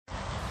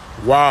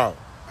Wow,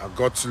 I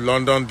got to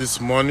London this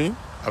morning.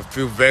 I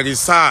feel very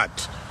sad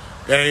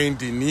hearing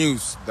the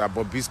news that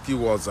Bobrisky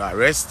was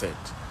arrested.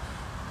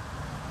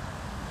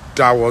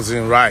 That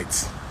wasn't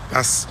right.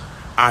 That's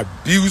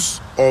abuse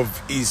of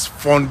his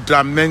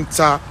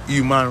fundamental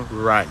human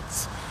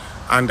rights.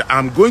 And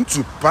I'm going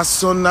to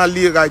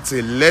personally write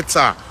a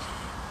letter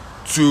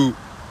to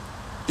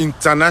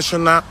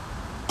International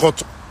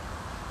Court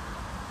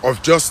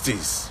of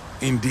Justice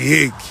in The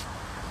Hague.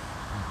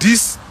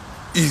 This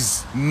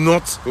is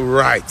not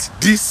right.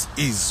 This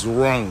is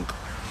wrong.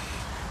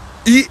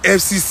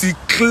 Efcc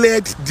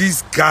cleared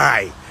this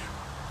guy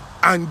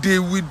and they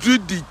withdrew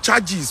the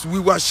charges.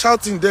 We were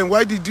shouting them,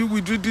 why did you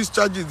withdraw these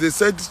charges? They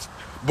said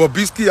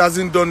Bobrisky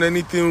hasn't done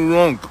anything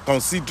wrong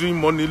considering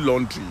money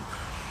laundering.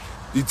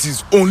 It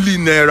is only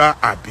naira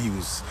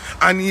abuse.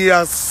 And he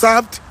has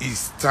served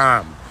his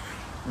term.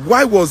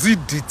 Why was he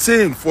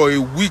detained for a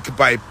week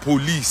by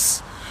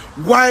police?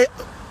 Why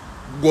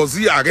was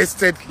he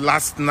arrested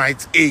last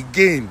night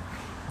again?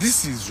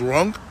 This is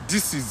wrong.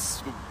 This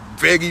is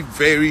very,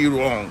 very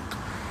wrong.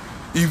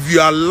 If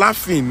you are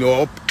laughing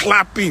or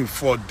clapping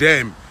for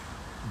them,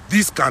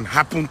 this can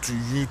happen to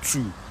you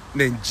too.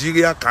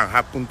 Nigeria can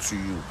happen to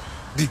you.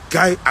 The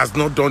guy has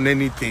not done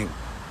anything.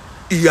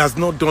 He has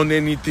not done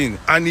anything.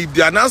 And if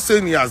they are now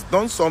saying he has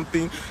done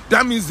something,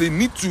 that means they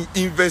need to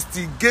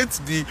investigate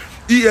the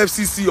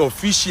Efcc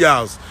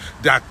officials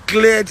that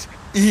cleared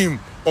him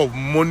of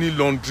money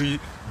laundering.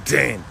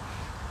 Then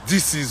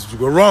this is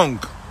wrong.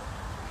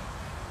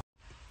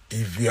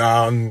 If you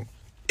are on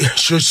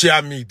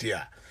social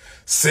media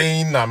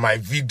saying that my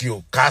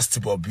video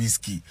cast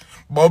Bobrisky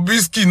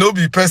no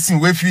be person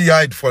wey fit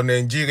hide for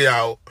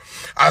Nigeria.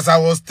 As I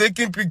was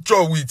taking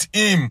picture with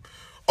him,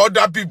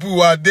 other people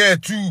were there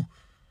too.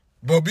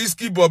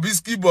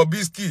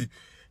 Bobrisky.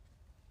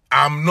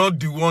 I'm not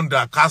the one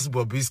that cast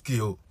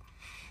Bobrisky.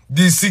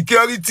 The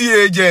security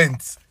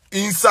agents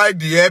inside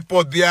the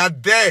airport, they are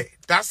there.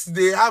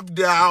 They have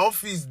their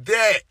office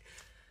there.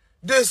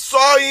 They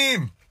saw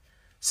him.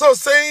 So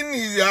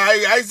saying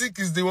Isaac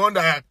is the one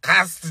that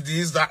cast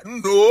this, that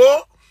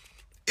no.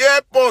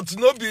 Airport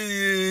no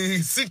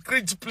be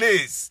secret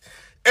place.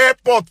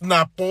 Airport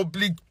na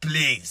public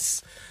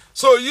place.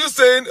 So you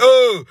saying,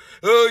 oh,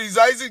 it's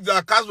Isaac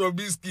that cast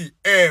Bobrisky.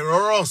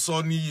 Roro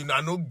Sonny, you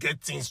no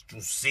get things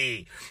to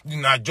say.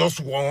 You just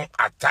want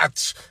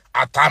attach,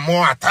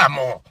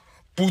 atamo,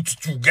 put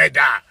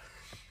together.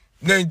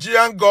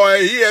 Nigerian guy,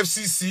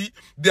 Efcc,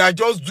 they are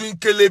just doing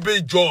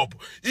kelebe job.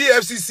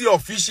 Efcc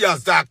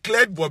officials that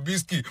cleared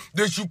Bobrisky,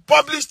 they should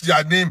publish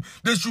their name.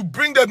 They should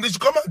bring them. They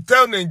should come and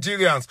tell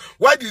Nigerians,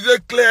 why did they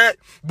clear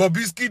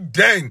Bobrisky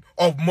then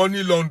of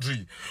money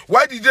laundering?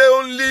 Why did they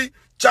only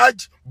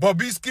charge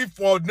Bobrisky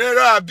for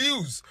naira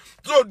abuse?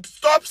 So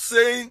stop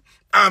saying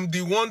I'm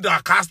the one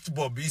that cast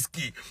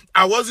Bobrisky.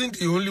 I wasn't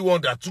the only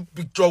one that took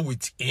picture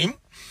with him.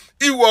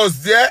 He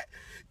was there.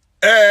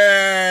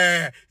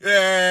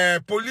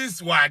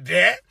 Police were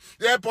there,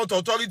 the airport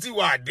authority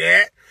were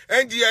there,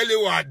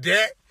 NDLA were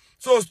there.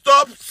 So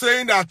stop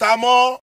saying that I'm all